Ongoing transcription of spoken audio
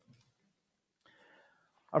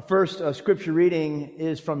Our first scripture reading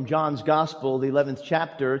is from John's Gospel, the 11th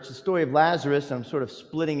chapter. It's the story of Lazarus. I'm sort of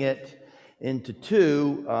splitting it into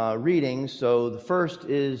two readings. So the first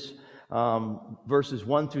is verses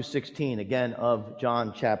 1 through 16, again, of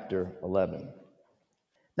John chapter 11.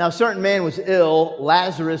 Now a certain man was ill,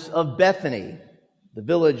 Lazarus of Bethany, the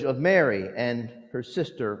village of Mary, and her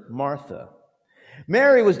sister Martha.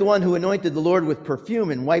 Mary was the one who anointed the Lord with perfume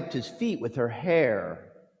and wiped his feet with her hair.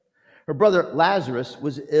 Her brother Lazarus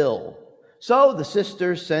was ill. So the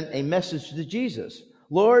sisters sent a message to Jesus.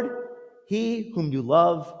 Lord, he whom you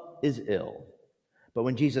love is ill. But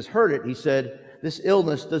when Jesus heard it, he said, this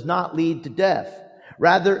illness does not lead to death.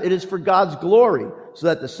 Rather, it is for God's glory, so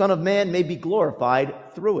that the Son of Man may be glorified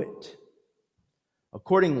through it.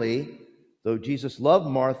 Accordingly, though Jesus loved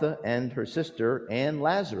Martha and her sister and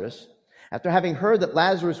Lazarus, after having heard that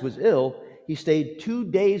Lazarus was ill, he stayed 2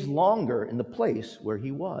 days longer in the place where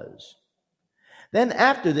he was. Then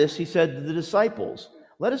after this, he said to the disciples,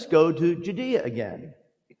 let us go to Judea again.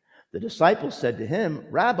 The disciples said to him,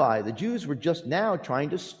 Rabbi, the Jews were just now trying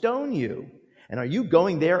to stone you, and are you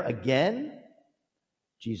going there again?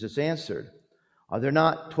 Jesus answered, are there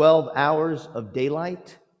not 12 hours of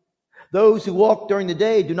daylight? Those who walk during the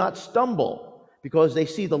day do not stumble, because they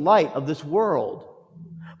see the light of this world.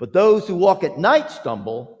 But those who walk at night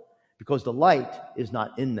stumble, because the light is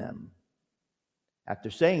not in them. After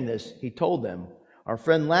saying this, he told them, our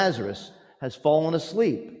friend Lazarus has fallen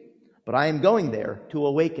asleep, but I am going there to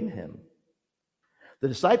awaken him. The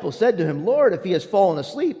disciples said to him, Lord, if he has fallen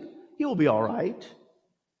asleep, he will be all right.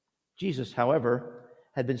 Jesus, however,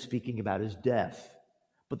 had been speaking about his death,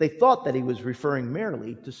 but they thought that he was referring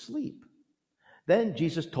merely to sleep. Then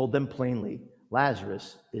Jesus told them plainly,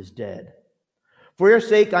 Lazarus is dead. For your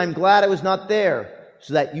sake, I am glad I was not there,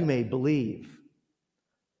 so that you may believe.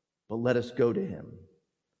 But let us go to him.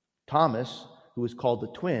 Thomas, who was called the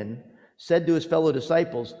twin, said to his fellow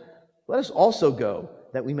disciples, let us also go,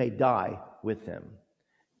 that we may die with him.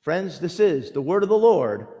 Friends, this is the word of the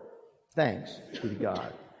Lord. Thanks be to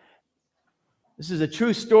God. This is a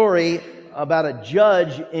true story about a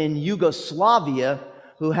judge in Yugoslavia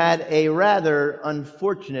who had a rather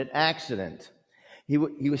unfortunate accident. He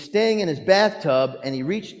was staying in his bathtub, and he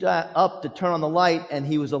reached up to turn on the light, and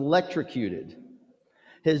he was electrocuted.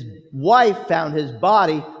 His wife found his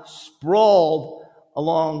body sprawled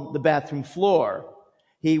along the bathroom floor.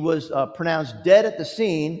 He was pronounced dead at the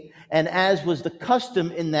scene, and as was the custom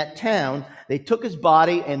in that town, they took his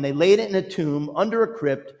body and they laid it in a tomb under a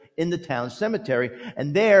crypt in the town cemetery,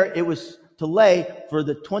 and there it was to lay for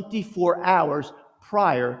the 24 hours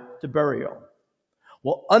prior to burial.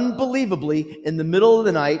 Well, unbelievably, in the middle of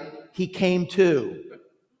the night, he came to.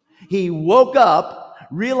 He woke up,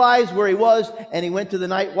 realized where he was, and he went to the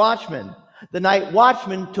night watchman. The night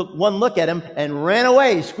watchman took one look at him and ran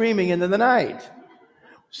away, screaming into the night.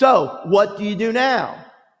 So, what do you do now?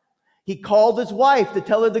 He called his wife to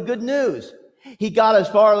tell her the good news. He got as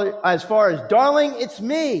far as, darling, it's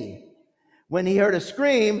me, when he heard a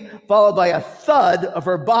scream, followed by a thud of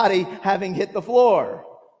her body having hit the floor.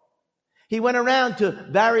 He went around to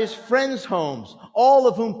various friends' homes, all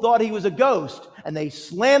of whom thought he was a ghost, and they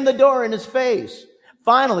slammed the door in his face.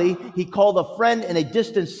 Finally, he called a friend in a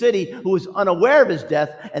distant city who was unaware of his death,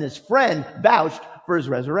 and his friend vouched for his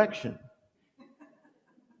resurrection.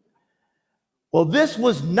 Well, this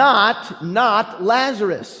was not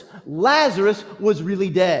Lazarus. Lazarus was really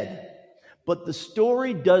dead. But the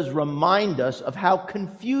story does remind us of how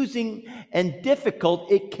confusing and difficult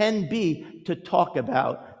it can be to talk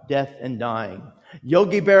about death and dying.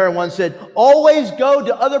 Yogi Berra once said, always go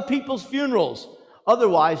to other people's funerals,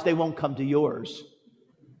 otherwise they won't come to yours.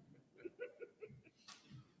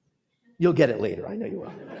 You'll get it later, I know you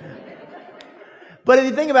will. But if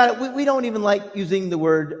you think about it, we don't even like using the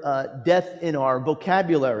word death in our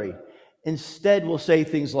vocabulary. Instead, we'll say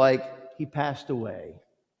things like, he passed away,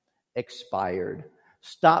 expired,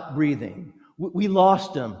 stopped breathing, we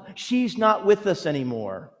lost him, she's not with us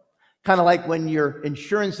anymore. Kind of like when your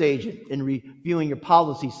insurance agent, in reviewing your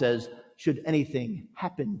policy, says, should anything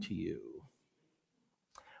happen to you?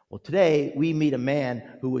 Well, today we meet a man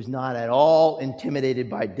who was not at all intimidated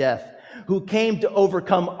by death, who came to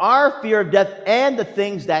overcome our fear of death and the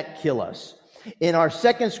things that kill us. In our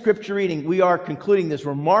second scripture reading, we are concluding this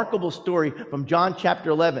remarkable story from John chapter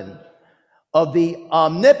 11 of the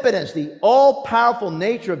omnipotence, the all-powerful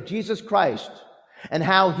nature of Jesus Christ, and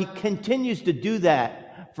how he continues to do that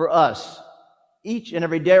for us each and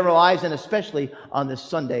every day of our lives, and especially on this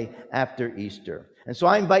Sunday after Easter. And so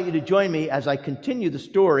I invite you to join me as I continue the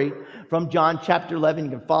story from John chapter 11.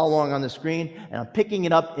 You can follow along on the screen, and I'm picking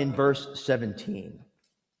it up in verse 17.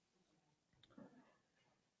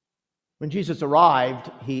 When Jesus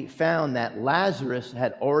arrived, he found that Lazarus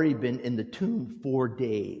had already been in the tomb 4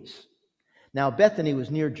 days. Now, Bethany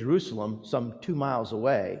was near Jerusalem, some 2 miles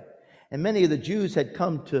away, and many of the Jews had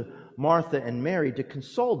come to Martha and Mary to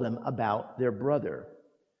console them about their brother.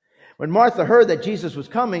 When Martha heard that Jesus was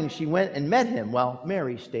coming, she went and met him, while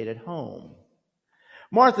Mary stayed at home.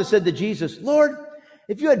 Martha said to Jesus, "Lord,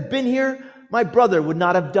 if you had been here, my brother would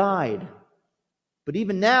not have died. But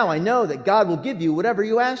even now I know that God will give you whatever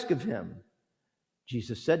you ask of him."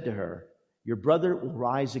 Jesus said to her, "Your brother will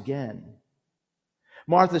rise again."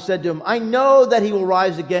 Martha said to him, "I know that he will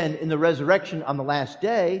rise again in the resurrection on the last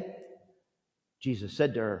day." Jesus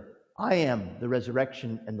said to her, "I am the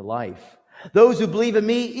resurrection and the life. Those who believe in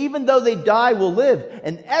me, even though they die, will live,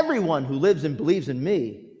 and everyone who lives and believes in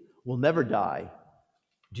me will never die.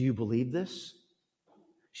 Do you believe this?"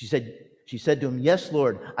 She said to him, "Yes,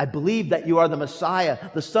 Lord, I believe that you are the Messiah,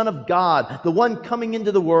 the Son of God, the one coming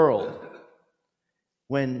into the world."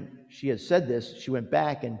 When she had said this, she went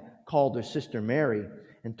back and called her sister Mary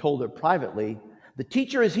and told her privately, "The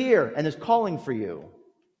teacher is here and is calling for you."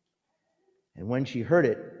 And when she heard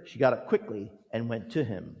it, she got up quickly and went to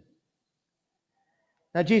him.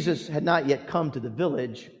 Now Jesus had not yet come to the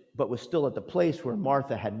village, but was still at the place where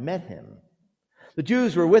Martha had met him. The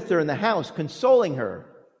Jews were with her in the house, consoling her.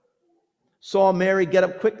 Saw Mary get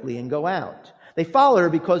up quickly and go out. They followed her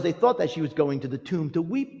because they thought that she was going to the tomb to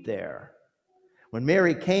weep there. When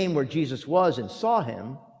Mary came where Jesus was and saw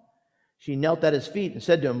him, she knelt at his feet and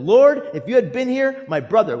said to him, "Lord, if you had been here, my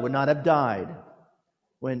brother would not have died."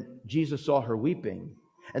 When Jesus saw her weeping,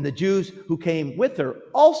 and the Jews who came with her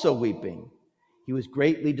also weeping, he was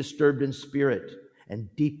greatly disturbed in spirit and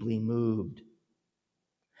deeply moved.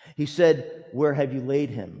 He said, "Where have you laid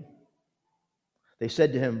him?" They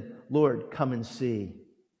said to him, "Lord, come and see."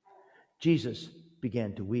 Jesus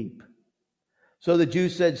began to weep. So the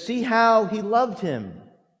Jews said, "See how he loved him."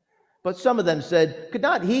 But some of them said, "Could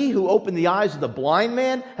not he who opened the eyes of the blind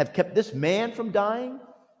man have kept this man from dying?"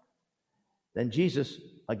 Then Jesus,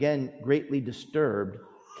 again greatly disturbed,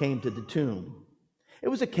 came to the tomb. It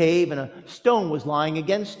was a cave, and a stone was lying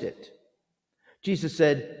against it. Jesus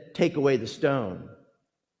said, "Take away the stone."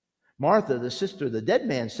 Martha, the sister of the dead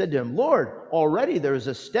man, said to him, "Lord, already there is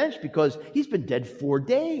a stench because he's been dead 4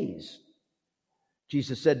 days."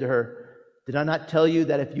 Jesus said to her, "Did I not tell you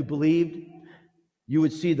that if you believed, you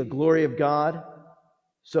would see the glory of God?"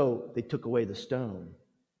 So they took away the stone.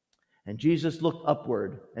 And Jesus looked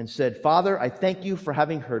upward and said, "Father, I thank you for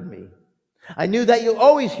having heard me. I knew that you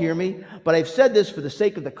always hear me, but I've said this for the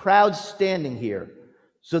sake of the crowds standing here,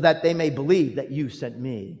 so that they may believe that you sent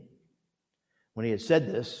me." When he had said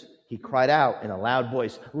this, he cried out in a loud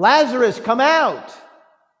voice, "Lazarus, come out!"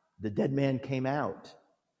 The dead man came out,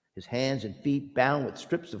 his hands and feet bound with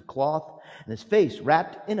strips of cloth, and his face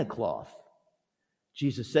wrapped in a cloth.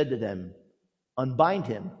 Jesus said to them, "Unbind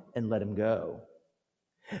him and let him go."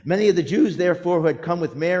 Many of the Jews, therefore, who had come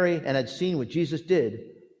with Mary and had seen what Jesus did,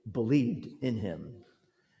 believed in him.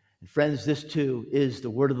 And friends, this too is the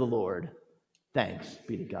word of the Lord. Thanks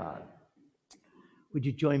be to God. Would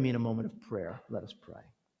you join me in a moment of prayer? Let us pray.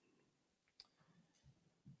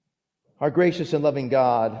 Our gracious and loving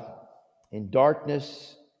God, in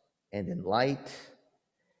darkness and in light,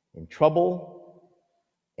 in trouble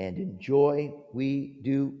and in joy, we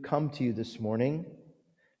do come to you this morning,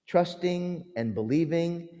 trusting and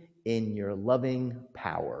believing in your loving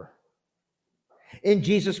power. In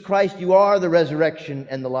Jesus Christ, you are the resurrection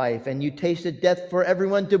and the life, and you tasted death for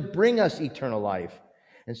everyone to bring us eternal life.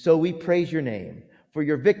 And so we praise your name for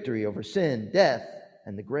your victory over sin, death,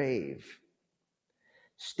 and the grave.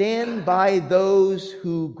 Stand by those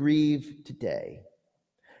who grieve today.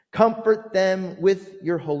 Comfort them with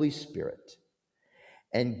your Holy Spirit,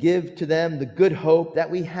 and give to them the good hope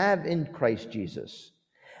that we have in Christ Jesus,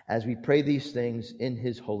 as we pray these things in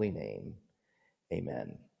his holy name.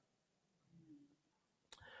 Amen.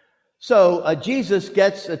 So Jesus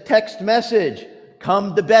gets a text message.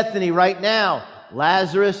 Come to Bethany right now.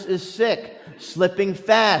 Lazarus is sick, slipping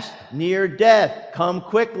fast, near death. Come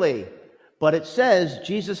quickly. But it says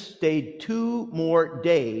Jesus stayed 2 more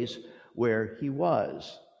days where he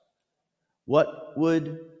was. What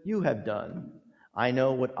would you have done? I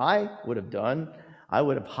know what I would have done. I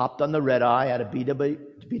would have hopped on the red eye out of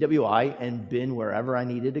BWI and been wherever I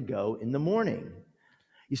needed to go in the morning.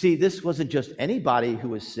 You see, this wasn't just anybody who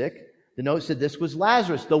was sick. The note said this was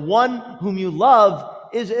Lazarus. The one whom you love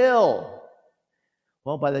is ill.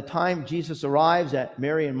 Well, by the time Jesus arrives at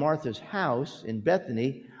Mary and Martha's house in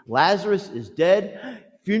Bethany, Lazarus is dead,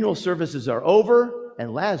 funeral services are over,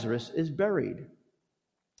 and Lazarus is buried.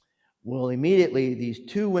 Well, immediately these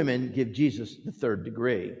 2 women give Jesus the 3rd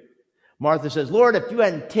degree. Martha says, Lord, if you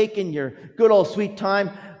hadn't taken your good old sweet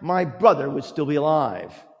time, my brother would still be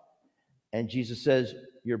alive. And Jesus says,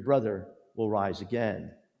 your brother will rise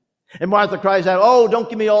again. And Martha cries out, oh, don't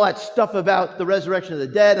give me all that stuff about the resurrection of the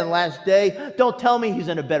dead and the last day. Don't tell me he's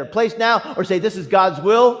in a better place now, or say this is God's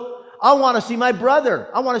will. I want to see my brother.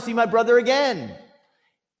 I want to see my brother again.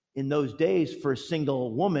 In those days, for a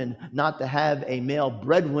single woman not to have a male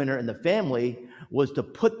breadwinner in the family was to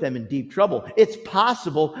put them in deep trouble. It's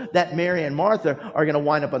possible that Mary and Martha are going to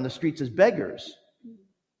wind up on the streets as beggars.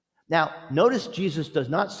 Now, notice Jesus does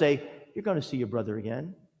not say, you're going to see your brother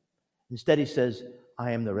again. Instead, he says,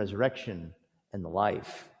 I am the resurrection and the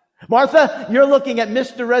life. Martha, you're looking at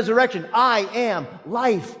Mr. Resurrection. I am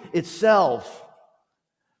life itself.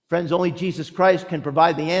 Friends, only Jesus Christ can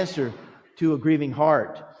provide the answer to a grieving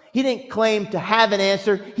heart. He didn't claim to have an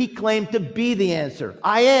answer. He claimed to be the answer.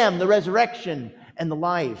 I am the resurrection and the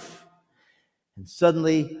life. And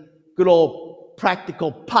suddenly, good old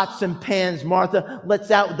practical pots and pans Martha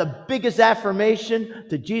lets out the biggest affirmation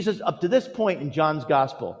to Jesus up to this point in John's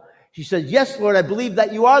gospel. She says, yes, Lord, I believe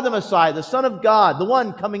that you are the Messiah, the Son of God, the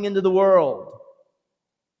one coming into the world.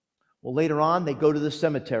 Well, later on, they go to the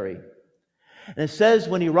cemetery. And it says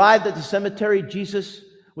when he arrived at the cemetery, Jesus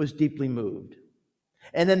was deeply moved.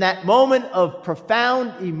 And in that moment of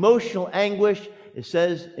profound emotional anguish, it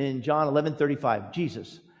says in John 11:35,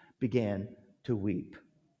 Jesus began to weep.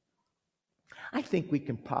 I think we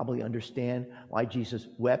can probably understand why Jesus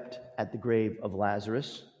wept at the grave of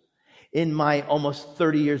Lazarus. In my almost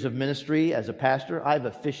 30 years of ministry as a pastor, I've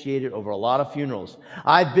officiated over a lot of funerals.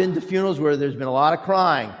 I've been to funerals where there's been a lot of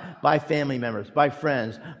crying by family members, by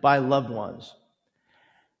friends, by loved ones.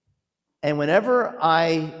 And whenever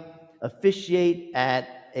I officiate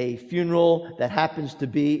at a funeral that happens to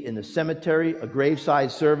be in the cemetery, a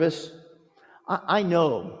graveside service, I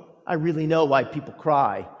really know why people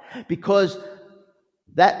cry. Because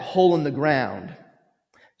that hole in the ground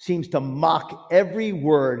seems to mock every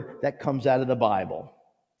word that comes out of the Bible.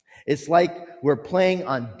 It's like we're playing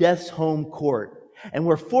on death's home court, and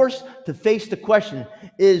we're forced to face the question,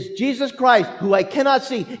 is Jesus Christ, who I cannot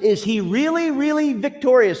see, is he really, really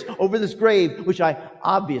victorious over this grave, which I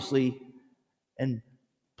obviously and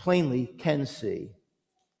plainly can see?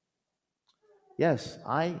 Yes,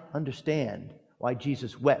 I understand why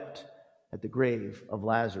Jesus wept at the grave of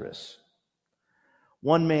Lazarus.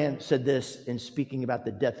 One man said this in speaking about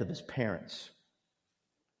the death of his parents.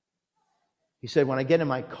 He said, when I get in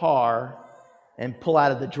my car and pull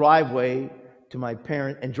out of the driveway to my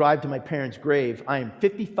parent and drive to my parents' grave, I am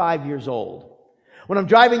 55 years old. When I'm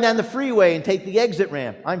driving down the freeway and take the exit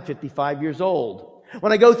ramp, I'm 55 years old.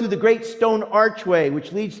 When I go through the great stone archway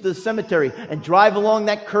which leads to the cemetery and drive along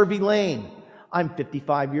that curvy lane, I'm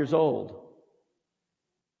 55 years old.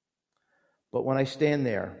 But when I stand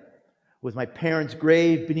there with my parents'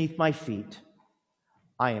 grave beneath my feet,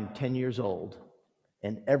 I am 10 years old.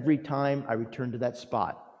 And every time I return to that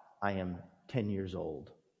spot, I am 10 years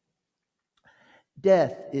old.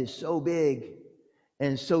 Death is so big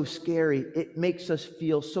and so scary, it makes us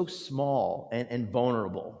feel so small and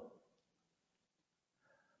vulnerable.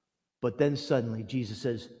 But then suddenly Jesus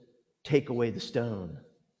says, take away the stone.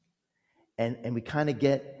 And we kind of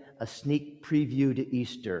get a sneak preview to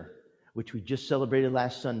Easter, which we just celebrated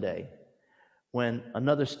last Sunday, when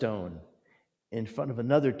another stone in front of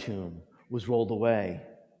another tomb was rolled away.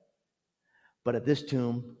 But at this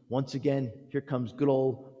tomb, once again, here comes good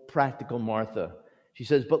old practical Martha. She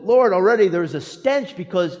says, but Lord, already there's a stench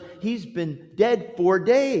because he's been dead 4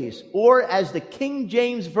 days. Or as the King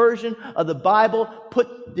James Version of the Bible put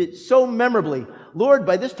it so memorably, Lord,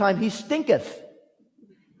 by this time he stinketh.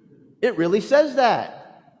 It really says that.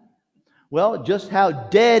 Well, just how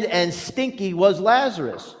dead and stinky was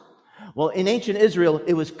Lazarus? Well, in ancient Israel,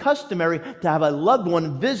 it was customary to have a loved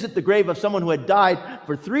one visit the grave of someone who had died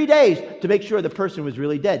for 3 days to make sure the person was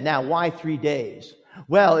really dead. Now, why 3 days?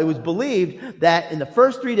 Well, it was believed that in the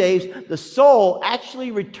first 3 days, the soul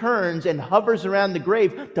actually returns and hovers around the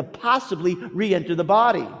grave to possibly re-enter the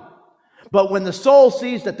body. But when the soul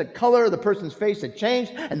sees that the color of the person's face had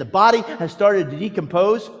changed and the body has started to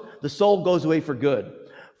decompose, the soul goes away for good.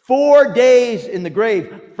 4 days in the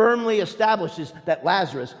grave firmly establishes that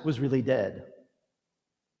Lazarus was really dead.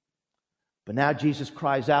 But now Jesus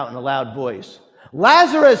cries out in a loud voice,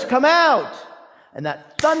 Lazarus, come out! And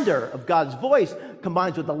that thunder of God's voice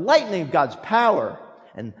combines with the lightning of God's power,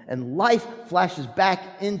 and life flashes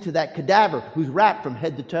back into that cadaver who's wrapped from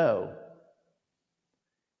head to toe.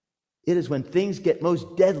 It is when things get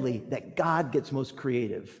most deadly that God gets most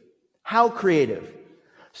creative. How creative?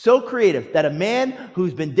 So creative that a man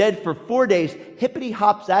who's been dead for 4 days hippity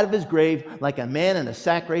hops out of his grave like a man in a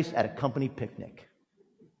sack race at a company picnic.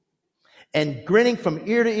 And grinning from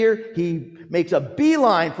ear to ear, he makes a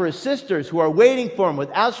beeline for his sisters who are waiting for him with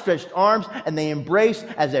outstretched arms, and they embrace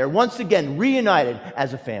as they are once again reunited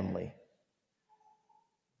as a family.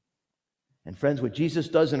 And friends, what Jesus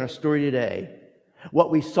does in our story today,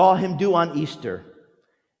 what we saw him do on Easter,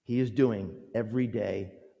 he is doing every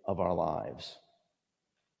day of our lives.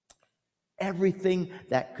 Everything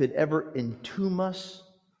that could ever entomb us,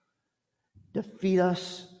 defeat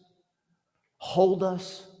us, hold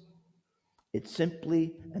us, it's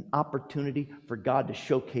simply an opportunity for God to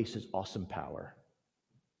showcase his awesome power.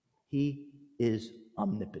 He is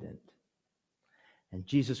omnipotent. And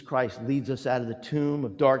Jesus Christ leads us out of the tomb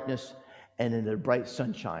of darkness and into the bright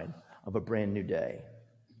sunshine of a brand new day.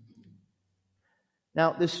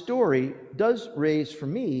 Now, this story does raise for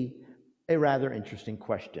me a rather interesting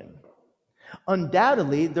question.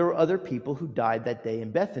 Undoubtedly, there were other people who died that day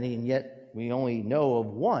in Bethany, and yet we only know of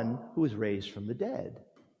one who was raised from the dead.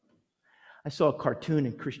 I saw a cartoon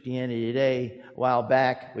in Christianity Today a while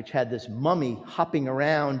back, which had this mummy hopping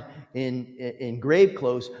around in grave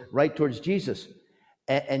clothes right towards Jesus.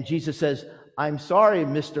 And Jesus says, "I'm sorry,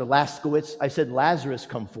 Mr. Laskowitz. I said, Lazarus,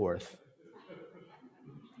 come forth."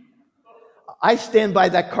 I stand by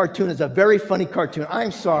that cartoon as a very funny cartoon.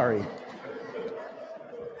 I'm sorry.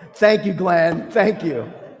 Thank you, Glenn. Thank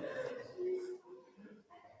you.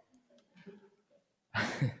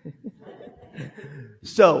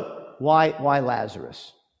 So, why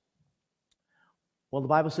Lazarus? Well, the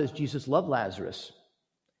Bible says Jesus loved Lazarus.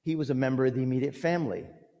 He was a member of the immediate family.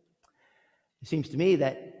 It seems to me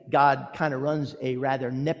that God kind of runs a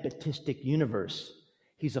rather nepotistic universe.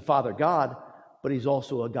 He's a Father God, but he's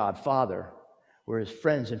also a God Father, where his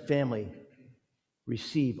friends and family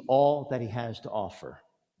receive all that he has to offer.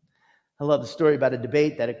 I love the story about a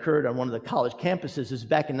debate that occurred on one of the college campuses. This is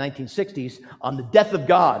back in the 1960s on the death of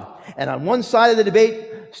God. And on one side of the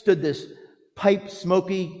debate stood this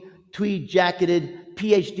pipe-smoky, tweed-jacketed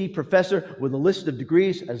PhD professor with a list of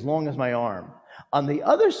degrees as long as my arm. On the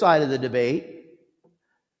other side of the debate,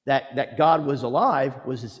 that God was alive,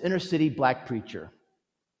 was this inner-city black preacher.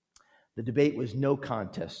 The debate was no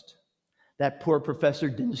contest. That poor professor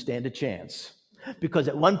didn't stand a chance. Because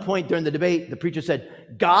at one point during the debate, the preacher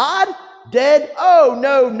said, "God? Dead? Oh,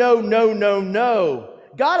 no, no, no, no, no.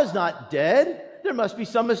 God is not dead. There must be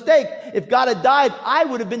some mistake. If God had died, I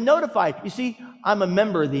would have been notified. You see, I'm a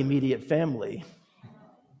member of the immediate family."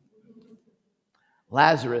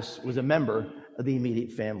 Lazarus was a member of the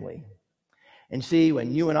immediate family. And see,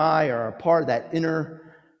 when you and I are a part of that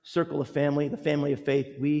inner circle of family, the family of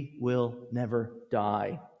faith, we will never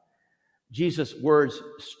die. Jesus' words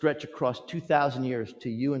stretch across 2,000 years to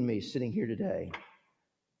you and me sitting here today.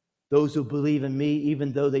 Those who believe in me,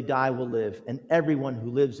 even though they die, will live. And everyone who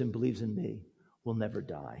lives and believes in me will never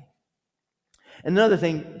die. And another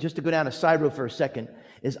thing, just to go down a side road for a second,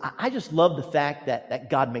 is I just love the fact that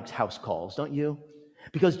God makes house calls, don't you?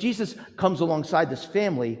 Because Jesus comes alongside this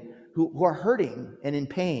family who are hurting and in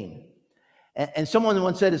pain. And someone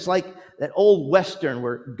once said it's like that old Western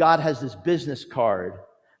where God has this business card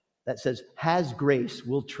that says, "Has grace,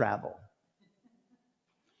 will travel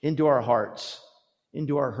into our hearts,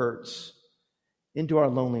 into our hurts, into our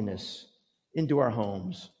loneliness, into our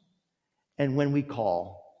homes. And when we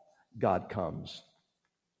call, God comes."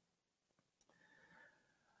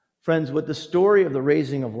 Friends, what the story of the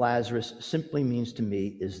raising of Lazarus simply means to me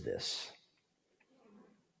is this.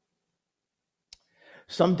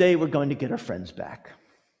 Someday we're going to get our friends back.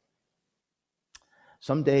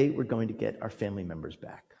 Someday we're going to get our family members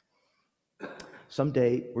back.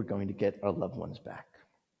 Someday we're going to get our loved ones back.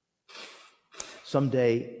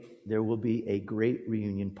 Someday there will be a great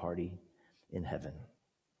reunion party in heaven.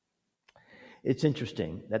 It's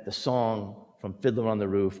interesting that the song from Fiddler on the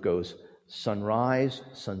Roof goes, sunrise,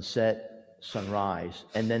 sunset, sunrise.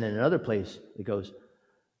 And then in another place it goes,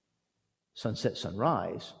 sunset,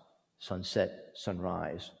 sunrise, sunset,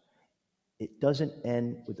 sunrise. It doesn't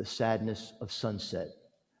end with the sadness of sunset,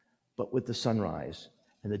 but with the sunrise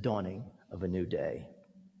and the dawning of a new day.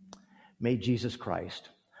 May Jesus Christ,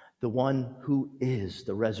 the one who is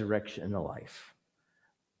the resurrection and the life,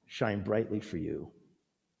 shine brightly for you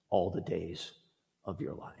all the days of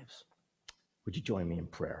your lives. Would you join me in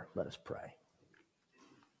prayer? Let us pray.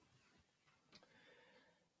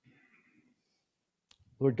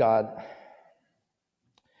 Lord God,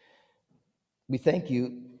 we thank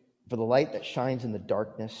you for the light that shines in the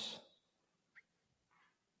darkness,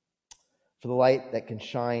 for the light that can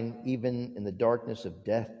shine even in the darkness of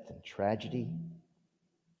death and tragedy.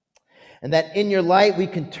 and that in your light we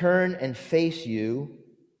can turn and face you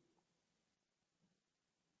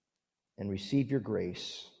and receive your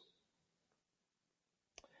grace.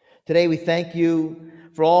 Today we thank you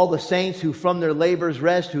for all the saints who from their labors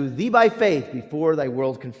rest, who thee by faith before thy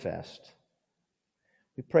world confessed.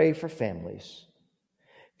 We pray for families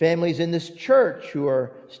in this church who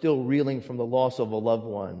are still reeling from the loss of a loved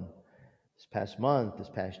one this past month, this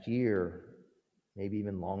past year, maybe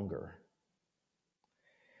even longer.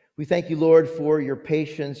 We thank you, Lord, for your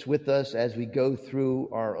patience with us as we go through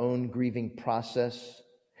our own grieving process,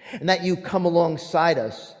 and that you come alongside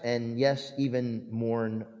us and, yes, even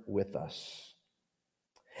mourn with us.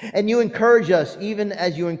 And you encourage us, even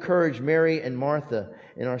as you encourage Mary and Martha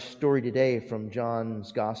in our story today from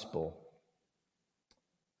John's Gospel.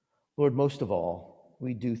 Lord, most of all,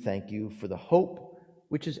 we do thank you for the hope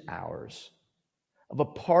which is ours, of a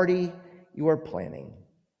party you are planning,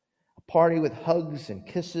 a party with hugs and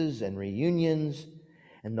kisses and reunions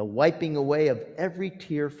and the wiping away of every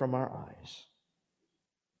tear from our eyes.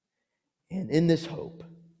 And in this hope,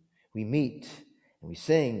 we meet and we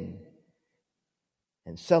sing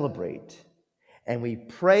and celebrate, and we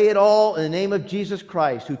pray it all in the name of Jesus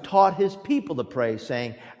Christ, who taught his people to pray,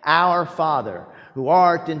 saying, Our Father, who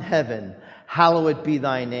art in heaven, hallowed be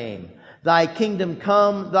thy name. Thy kingdom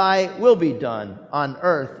come, thy will be done, on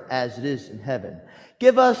earth as it is in heaven.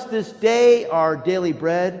 Give us this day our daily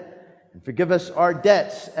bread, and forgive us our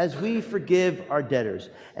debts as we forgive our debtors.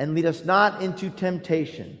 And lead us not into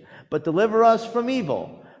temptation, but deliver us from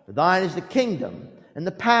evil. For thine is the kingdom, and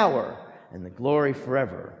the power, and the glory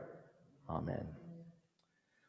forever. Amen.